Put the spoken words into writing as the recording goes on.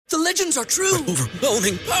The legends are true.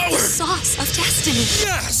 Overwhelming power! Sauce of destiny.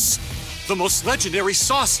 Yes! The most legendary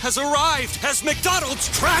sauce has arrived as McDonald's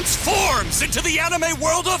transforms into the anime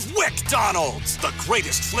world of WickDonald's. The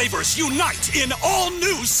greatest flavors unite in all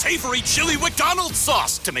new savory chili McDonald's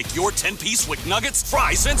sauce to make your 10-piece Wick Nuggets,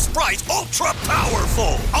 fries, and Sprite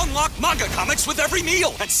ultra-powerful. Unlock manga comics with every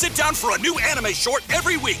meal and sit down for a new anime short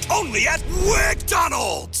every week only at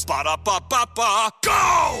WickDonald's. Ba-da-ba-ba-ba,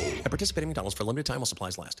 go! At participating McDonald's for a limited time while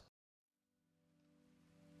supplies last.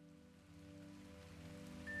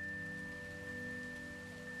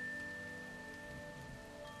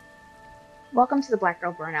 Welcome to the Black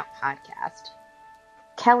Girl Burnout Podcast.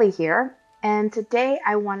 Kelly here, and today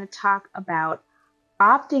I want to talk about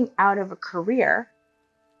opting out of a career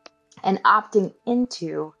and opting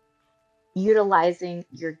into utilizing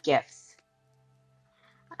your gifts.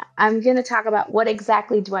 I'm going to talk about what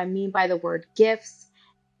exactly do I mean by the word gifts,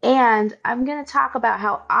 and I'm going to talk about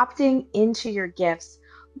how opting into your gifts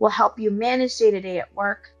will help you manage day-to-day at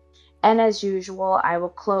work. And as usual, I will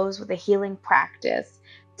close with a healing practice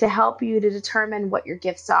to help you to determine what your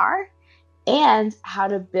gifts are and how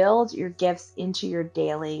to build your gifts into your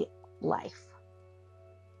daily life.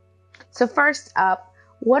 So first up,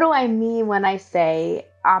 what do I mean when I say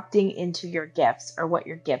opting into your gifts or what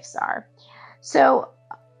your gifts are? So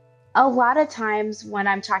a lot of times when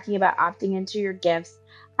I'm talking about opting into your gifts,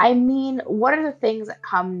 I mean, what are the things that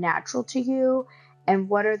come natural to you and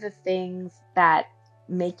what are the things that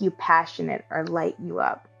make you passionate or light you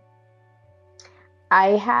up?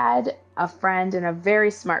 I had a friend and a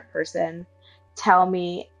very smart person tell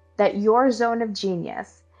me that your zone of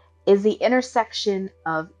genius is the intersection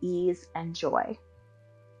of ease and joy.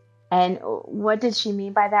 And what did she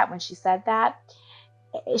mean by that when she said that?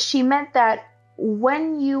 She meant that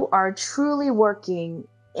when you are truly working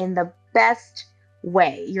in the best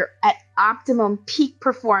way, you're at optimum peak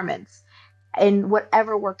performance in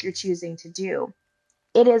whatever work you're choosing to do,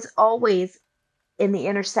 it is always in the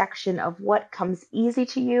intersection of what comes easy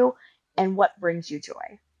to you and what brings you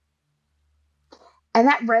joy. And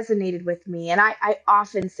that resonated with me. And I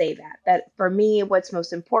often say that for me, what's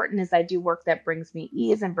most important is I do work that brings me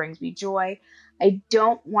ease and brings me joy. I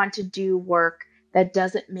don't want to do work that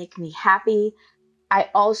doesn't make me happy.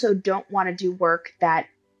 I also don't want to do work that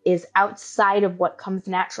is outside of what comes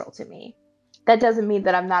natural to me. That doesn't mean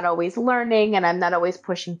that I'm not always learning and I'm not always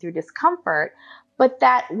pushing through discomfort, but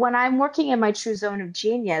that when I'm working in my true zone of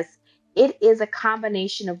genius, it is a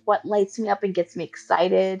combination of what lights me up and gets me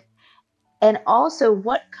excited, and also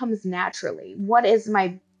what comes naturally. What is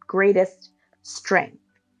my greatest strength?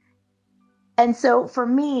 And so for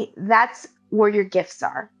me, that's where your gifts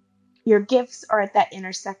are. Your gifts are at that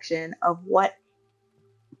intersection of what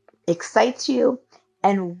excites you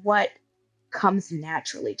and what comes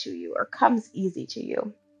naturally to you or comes easy to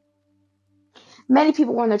you. Many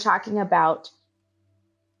people, when they're talking about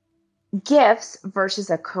gifts versus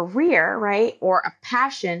a career, right? Or a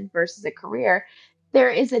passion versus a career, there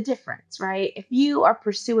is a difference, right? If you are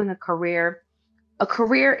pursuing a career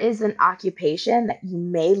is an occupation that you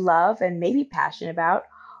may love and may be passionate about,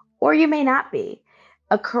 or you may not be.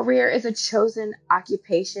 A career is a chosen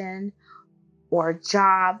occupation or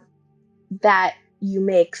job that you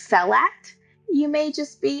may excel at, you may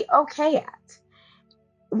just be okay at.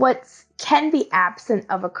 What can be absent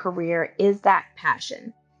of a career is that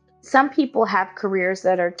passion. Some people have careers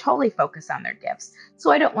that are totally focused on their gifts.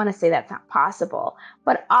 So I don't want to say that's not possible.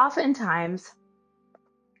 But oftentimes,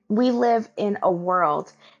 we live in a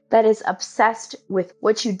world that is obsessed with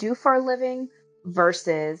what you do for a living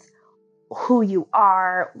versus who you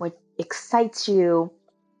are, what excites you,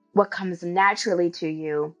 what comes naturally to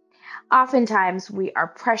you. Oftentimes, we are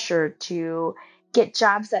pressured to get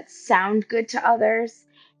jobs that sound good to others.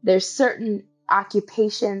 There's certain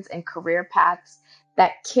occupations and career paths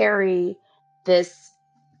that carry this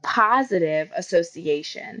positive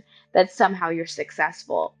association that somehow you're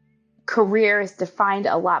successful. Career is defined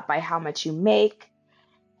a lot by how much you make,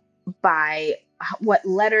 by what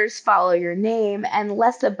letters follow your name, and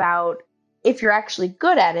less about if you're actually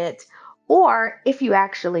good at it or if you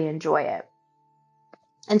actually enjoy it.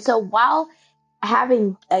 And so while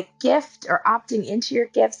having a gift or opting into your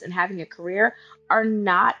gifts and having a career are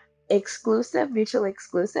not mutually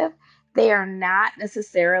exclusive, they are not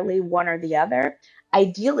necessarily one or the other.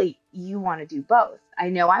 Ideally, you want to do both. I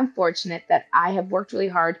know I'm fortunate that I have worked really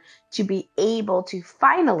hard to be able to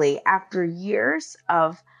finally, after years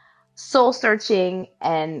of soul searching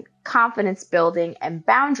and confidence building and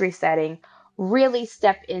boundary setting, really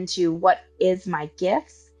step into what is my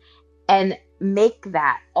gifts and make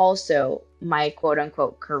that also my quote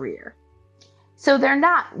unquote career. So they're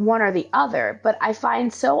not one or the other, but I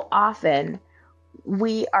find so often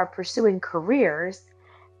we are pursuing careers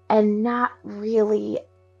and not really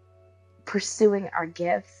pursuing our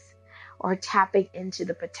gifts or tapping into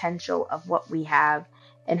the potential of what we have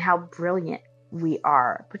and how brilliant we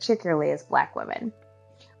are, particularly as Black women.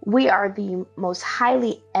 We are the most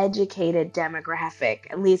highly educated demographic,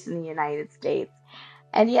 at least in the United States.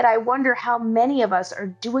 And yet I wonder how many of us are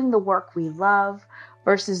doing the work we love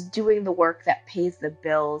versus doing the work that pays the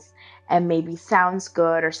bills and maybe sounds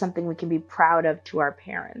good or something we can be proud of to our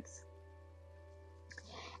parents.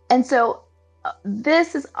 And so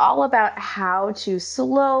this is all about how to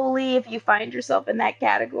slowly, if you find yourself in that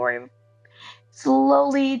category,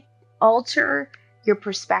 slowly alter your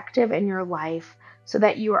perspective in your life so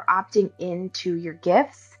that you are opting into your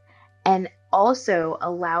gifts and also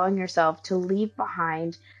allowing yourself to leave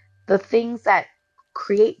behind the things that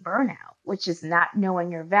create burnout, which is not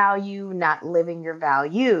knowing your value, not living your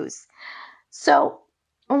values. So,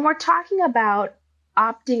 when we're talking about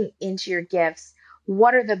opting into your gifts,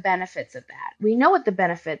 what are the benefits of that? We know what the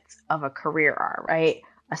benefits of a career are, right?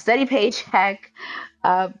 A steady paycheck,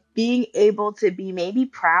 being able to be maybe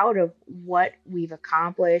proud of what we've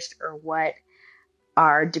accomplished or what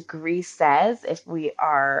our degree says if we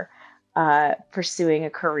are pursuing a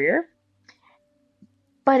career.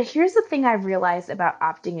 But here's the thing I realized about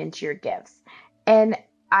opting into your gifts. And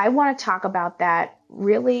I want to talk about that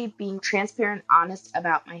really being transparent, honest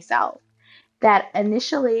about myself. That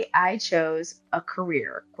initially I chose a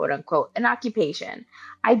career, quote unquote, an occupation.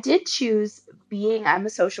 I did choose I'm a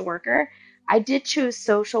social worker. I did choose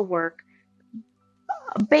social work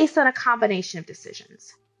based on a combination of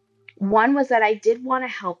decisions. One was that I did want to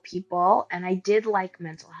help people and I did like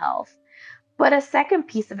mental health. But a second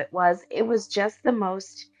piece of it was just the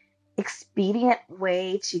most expedient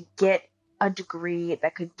way to get a degree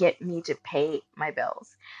that could get me to pay my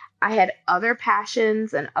bills. I had other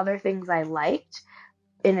passions and other things I liked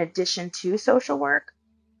in addition to social work,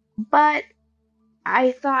 but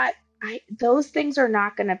I thought those things are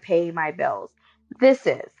not going to pay my bills. This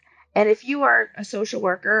is. And if you are a social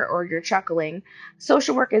worker or you're chuckling,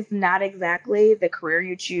 social work is not exactly the career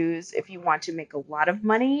you choose if you want to make a lot of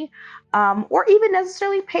money or even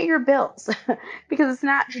necessarily pay your bills because it's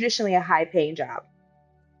not traditionally a high paying job.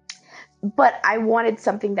 But I wanted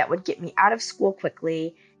something that would get me out of school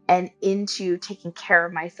quickly and into taking care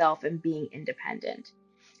of myself and being independent.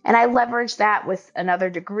 And I leveraged that with another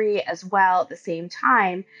degree as well at the same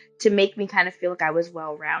time to make me kind of feel like I was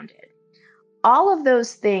well rounded. All of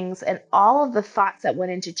those things and all of the thoughts that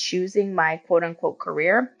went into choosing my quote unquote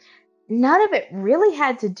career, none of it really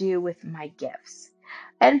had to do with my gifts.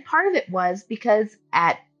 And part of it was because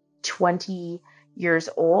at 20 years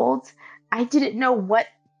old, I didn't know what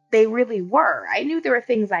they really were. I knew there were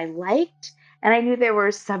things I liked, and I knew there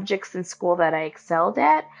were subjects in school that I excelled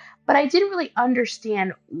at, but I didn't really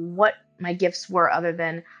understand what my gifts were other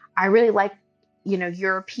than I really like,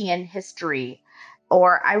 European history,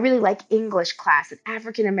 or I really like English class and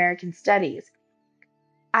African American studies.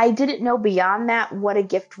 I didn't know beyond that what a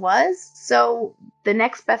gift was. So the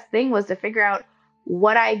next best thing was to figure out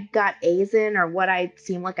what I got A's in or what I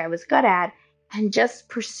seemed like I was good at and just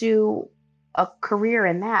pursue a career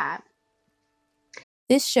in that.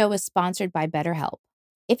 This show is sponsored by BetterHelp.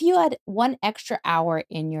 If you had 1 extra hour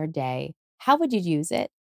in your day, how would you use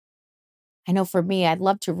it? I know for me, I'd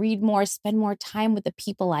love to read more, spend more time with the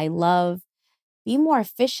people I love, be more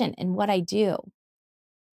efficient in what I do.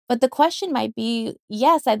 But the question might be,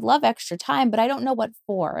 yes, I'd love extra time, but I don't know what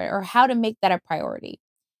for or how to make that a priority.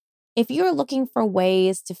 If you're looking for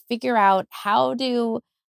ways to figure out how to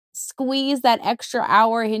squeeze that extra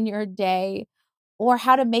hour in your day or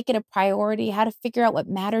how to make it a priority, how to figure out what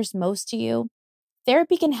matters most to you,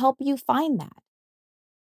 therapy can help you find that.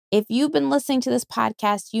 If you've been listening to this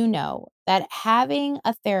podcast, you know that having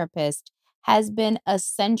a therapist has been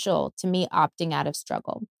essential to me opting out of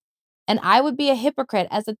struggle. And I would be a hypocrite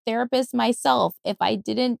as a therapist myself if I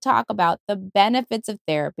didn't talk about the benefits of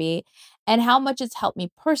therapy and how much it's helped me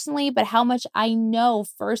personally, but how much I know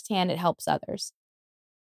firsthand it helps others.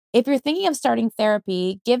 If you're thinking of starting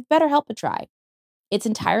therapy, give BetterHelp a try. It's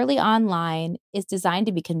entirely online, it's designed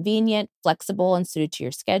to be convenient, flexible, and suited to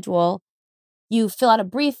your schedule. You fill out a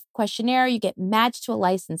brief questionnaire, you get matched to a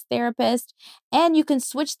licensed therapist, and you can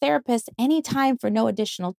switch therapists anytime for no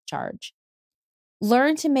additional charge.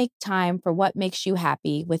 Learn to make time for what makes you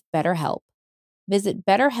happy with BetterHelp. Visit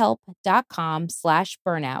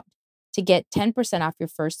betterhelp.com/burnout to get 10% off your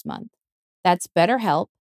first month. That's BetterHelp,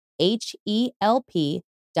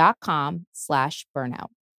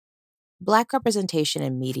 HELP.com/burnout. Black representation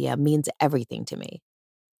in media means everything to me.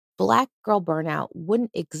 Black girl burnout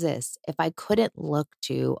wouldn't exist if I couldn't look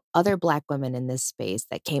to other Black women in this space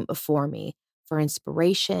that came before me for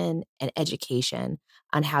inspiration and education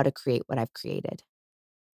on how to create what I've created.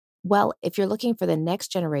 Well, if you're looking for the next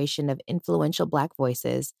generation of influential Black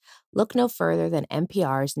voices, look no further than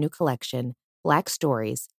NPR's new collection, Black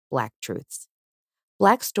Stories, Black Truths.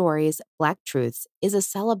 Black Stories, Black Truths is a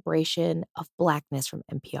celebration of Blackness from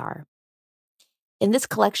NPR. In this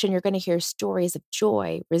collection, you're going to hear stories of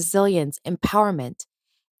joy, resilience, empowerment,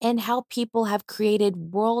 and how people have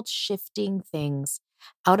created world-shifting things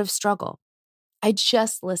out of struggle. I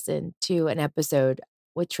just listened to an episode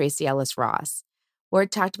with Tracee Ellis Ross where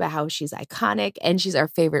it talked about how she's iconic and she's our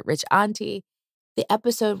favorite rich auntie. The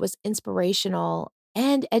episode was inspirational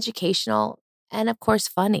and educational and, of course,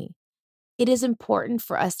 funny. It is important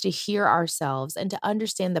for us to hear ourselves and to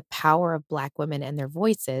understand the power of Black women and their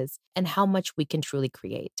voices and how much we can truly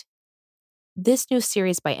create. This new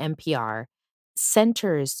series by NPR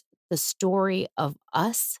centers the story of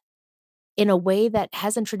us in a way that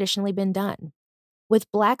hasn't traditionally been done.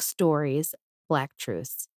 With Black Stories, Black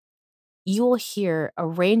Truths, you will hear a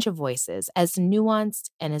range of voices as nuanced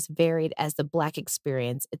and as varied as the Black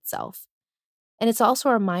experience itself. And it's also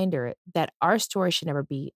a reminder that our story should never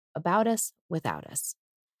be about us without us.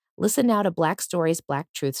 Listen now to Black Stories, Black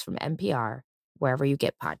Truths from NPR, wherever you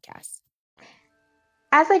get podcasts.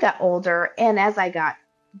 As I got older and as I got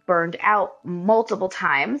burned out multiple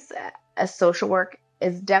times, as social work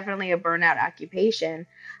is definitely a burnout occupation,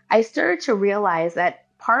 I started to realize that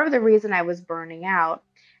part of the reason I was burning out,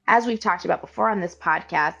 as we've talked about before on this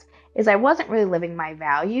podcast, is I wasn't really living my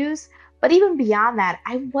values. But even beyond that,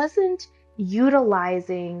 I wasn't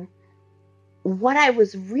utilizing what I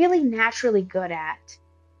was really naturally good at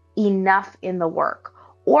enough in the work,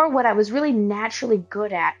 or what I was really naturally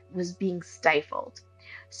good at was being stifled.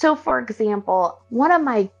 So, for example, one of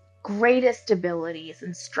my greatest abilities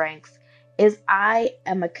and strengths is I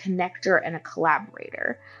am a connector and a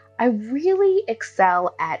collaborator. I really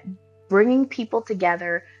excel at bringing people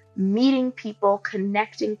together, meeting people,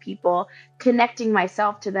 connecting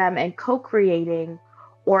myself to them, and co-creating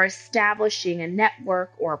or establishing a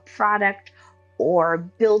network or a product or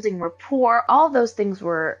building rapport. All those things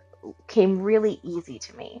came really easy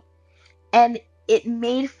to me. And it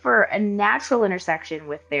made for a natural intersection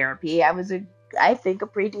with therapy. I think, a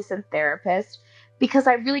pretty decent therapist because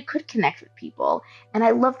I really could connect with people and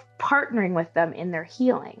I loved partnering with them in their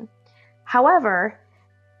healing. However,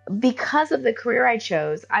 because of the career I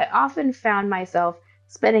chose, I often found myself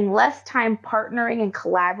spending less time partnering and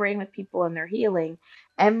collaborating with people in their healing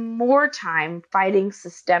and more time fighting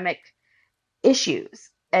systemic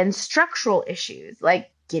issues and structural issues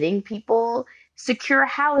like getting people secure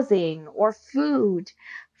housing or food,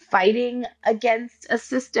 fighting against a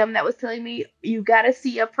system that was telling me you got to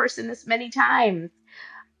see a person this many times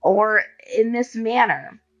or in this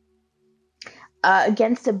manner,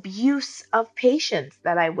 against abuse of patients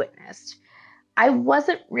that I witnessed. I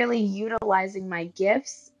wasn't really utilizing my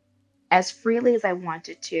gifts as freely as I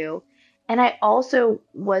wanted to. And I also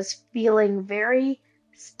was feeling very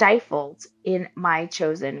stifled in my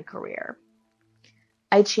chosen career.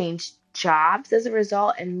 I changed jobs as a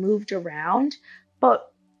result and moved around.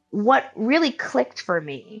 But what really clicked for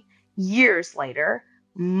me years later,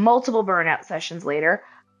 multiple burnout sessions later,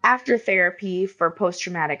 after therapy for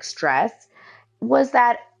post-traumatic stress, was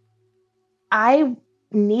that I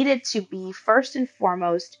needed to be first and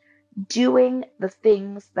foremost doing the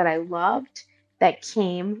things that I loved that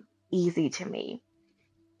came easy to me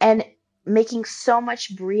and making so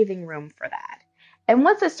much breathing room for that. And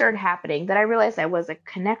once it started happening, that I realized I was a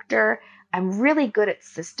connector. I'm really good at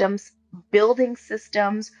systems, building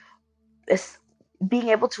systems, being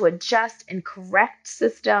able to adjust and correct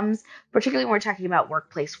systems, particularly when we're talking about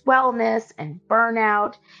workplace wellness and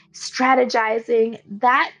burnout, strategizing.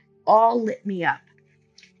 That all lit me up.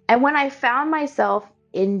 And when I found myself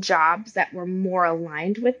in jobs that were more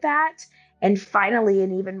aligned with that, and finally,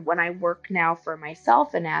 and even when I work now for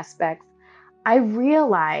myself in aspects, I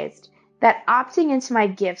realized that opting into my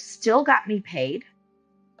gifts still got me paid,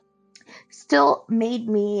 still made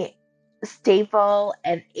me stable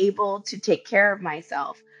and able to take care of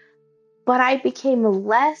myself. But I became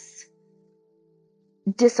less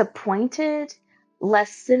disappointed,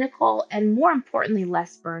 less cynical, and more importantly,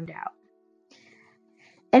 less burned out.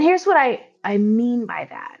 And here's what I mean by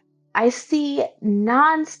that. I see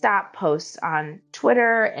nonstop posts on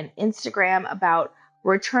Twitter and Instagram about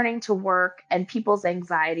returning to work and people's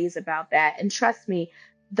anxieties about that. And trust me,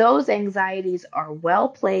 those anxieties are well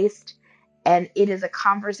placed and it is a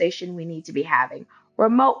conversation we need to be having.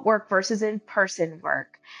 Remote work versus in-person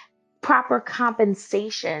work. proper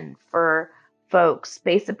compensation for folks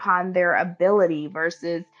based upon their ability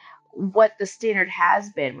versus what the standard has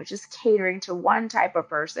been, which is catering to one type of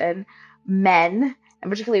person, men,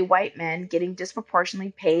 and particularly white men, getting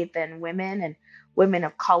disproportionately paid than women and women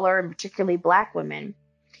of color, and particularly Black women.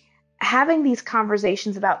 Having these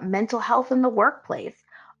conversations about mental health in the workplace,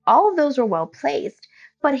 all of those are well placed.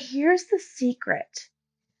 But here's the secret: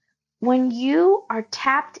 when you are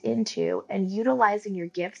tapped into and utilizing your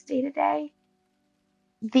gifts day to day,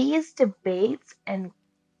 these debates and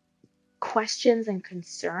questions and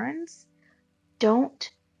concerns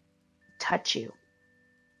don't touch you.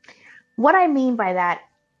 What I mean by that,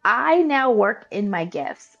 I now work in my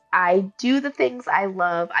gifts. I do the things I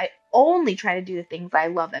love. I only try to do the things I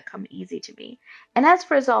love that come easy to me. And as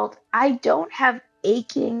a result, I don't have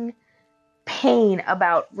aching pain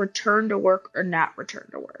about return to work or not return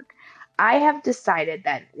to work. I have decided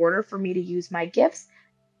that in order for me to use my gifts,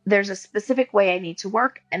 there's a specific way I need to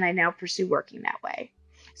work, and I now pursue working that way.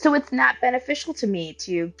 So it's not beneficial to me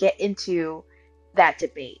to get into that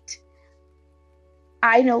debate.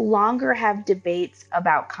 I no longer have debates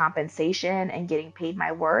about compensation and getting paid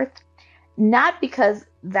my worth, not because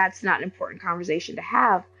that's not an important conversation to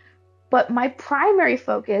have, but my primary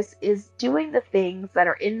focus is doing the things that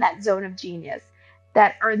are in that zone of genius,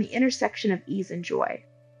 that are in the intersection of ease and joy.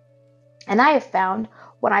 And I have found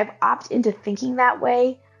when I've opted into thinking that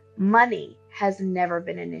way, money has never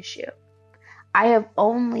been an issue. I have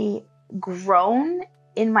only grown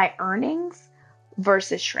in my earnings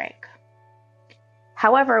versus shrank.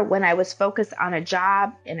 However, when I was focused on a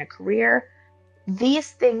job and a career,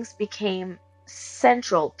 these things became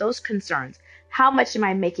central, those concerns. How much am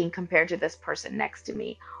I making compared to this person next to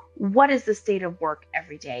me? What is the state of work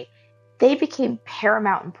every day? They became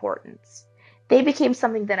paramount importance. They became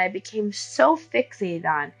something that I became so fixated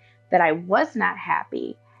on that I was not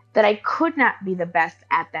happy, that I could not be the best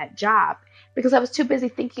at that job because I was too busy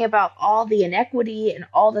thinking about all the inequity and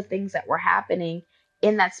all the things that were happening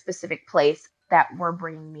in that specific place that were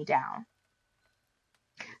bringing me down.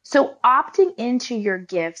 So opting into your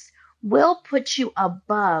gifts will put you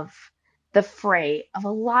above the fray of a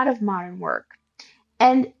lot of modern work.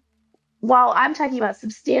 And while I'm talking about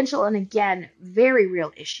substantial and again, very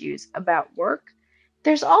real issues about work,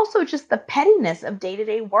 there's also just the pettiness of day to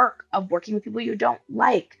day work, of working with people you don't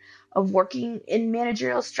like, of working in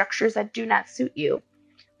managerial structures that do not suit you.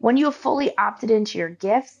 When you have fully opted into your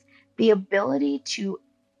gifts, the ability to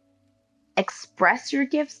express your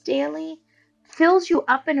gifts daily fills you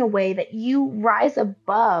up in a way that you rise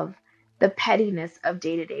above the pettiness of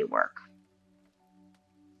day to day work.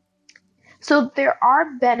 So there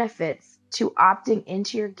are benefits to opting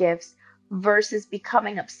into your gifts versus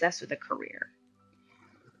becoming obsessed with a career.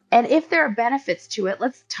 And if there are benefits to it,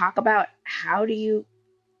 let's talk about how do you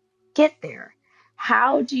get there?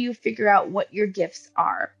 How do you figure out what your gifts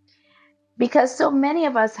are? Because so many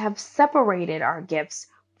of us have separated our gifts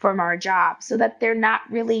from our jobs so that they're not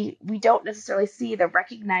really, we don't necessarily see the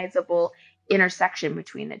recognizable intersection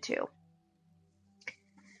between the two.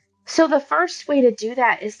 So the first way to do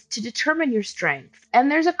that is to determine your strengths. And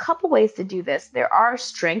there's a couple ways to do this. There are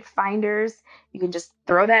strength finders. You can just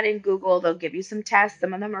throw that in Google. They'll give you some tests.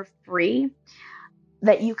 Some of them are free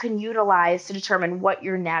that you can utilize to determine what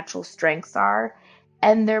your natural strengths are.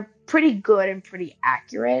 And they're pretty good and pretty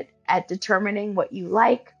accurate at determining what you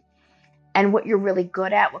like and what you're really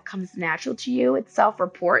good at, what comes natural to you. It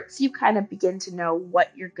self-reports. You kind of begin to know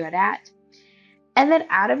what you're good at. And then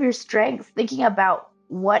out of your strengths, thinking about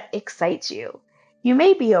what excites you. You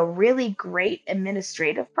may be a really great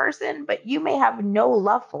administrative person, but you may have no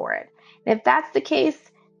love for it. And if that's the case,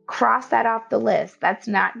 cross that off the list. That's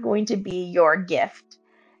not going to be your gift.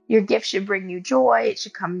 Your gift should bring you joy. It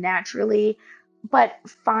should come naturally. But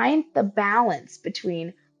find the balance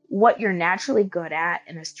between what you're naturally good at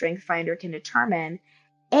and a strength finder can determine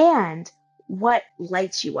and what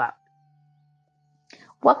lights you up.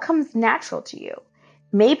 What comes natural to you?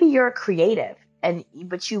 Maybe you're a creative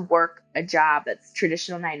but you work a job that's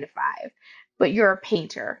traditional 9 to 5, but you're a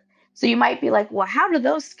painter. So you might be like, well, how do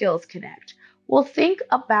those skills connect? Well, think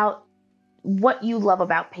about what you love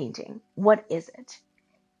about painting. What is it?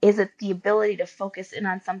 Is it the ability to focus in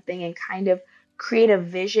on something and kind of create a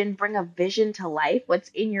vision, bring a vision to life, what's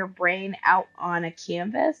in your brain out on a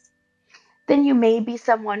canvas? Then you may be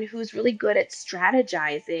someone who's really good at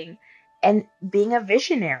strategizing and being a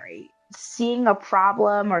visionary, seeing a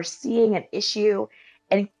problem or seeing an issue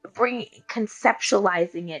and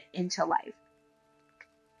conceptualizing it into life.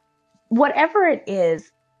 Whatever it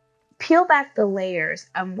is, peel back the layers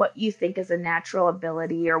on what you think is a natural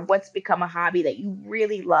ability or what's become a hobby that you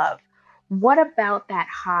really love. What about that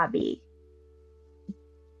hobby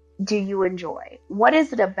do you enjoy? What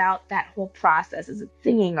is it about that whole process? Is it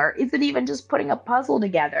singing, or is it even just putting a puzzle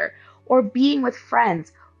together or being with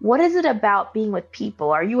friends? What is it about being with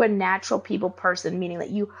people? Are you a natural people person, meaning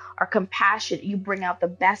that you are compassionate, you bring out the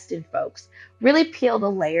best in folks? Really peel the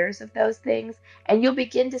layers of those things, and you'll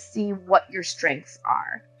begin to see what your strengths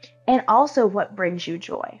are and also what brings you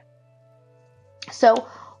joy. So,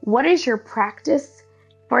 what is your practice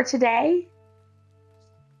for today?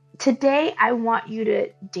 Today, I want you to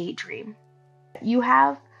daydream. You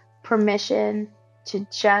have permission to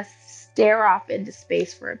just stare off into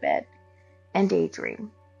space for a bit and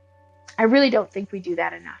daydream. I really don't think we do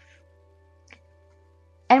that enough.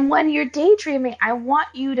 And when you're daydreaming, I want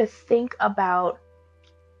you to think about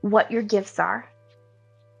what your gifts are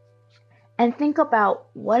and think about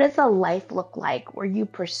what does a life look like where you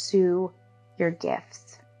pursue your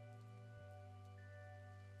gifts.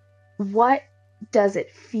 What does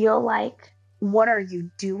it feel like? What are you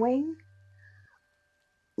doing?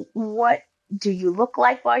 What do you look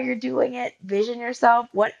like while you're doing it? Vision yourself.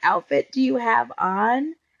 What outfit do you have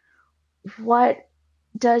on? What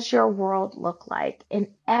does your world look like in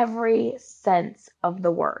every sense of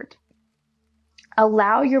the word?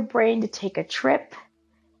 Allow your brain to take a trip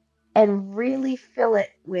and really fill it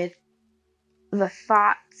with the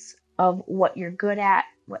thoughts of what you're good at,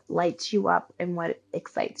 what lights you up, and what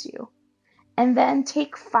excites you. And then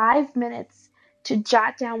take 5 minutes to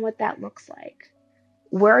jot down what that looks like.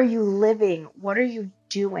 Where are you living? What are you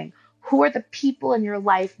doing? Who are the people in your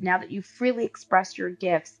life now that you've freely expressed your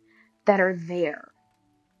gifts that are there?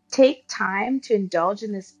 Take time to indulge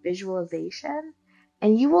in this visualization,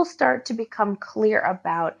 and you will start to become clear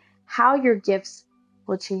about how your gifts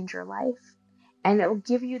will change your life. And it will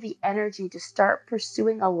give you the energy to start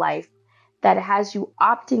pursuing a life that has you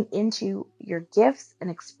opting into your gifts and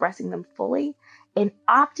expressing them fully, and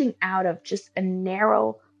opting out of just a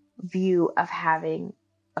narrow view of having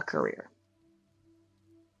a career.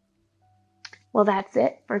 Well, that's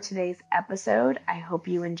it for today's episode. I hope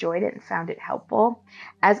you enjoyed it and found it helpful.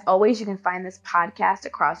 As always, you can find this podcast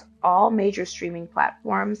across all major streaming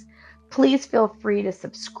platforms. Please feel free to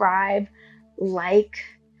subscribe, like,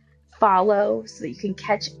 follow so that you can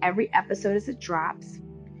catch every episode as it drops.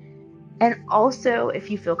 And also,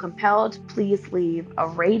 if you feel compelled, please leave a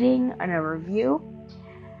rating and a review.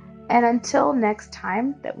 And until next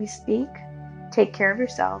time that we speak, take care of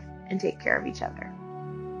yourself and take care of each other.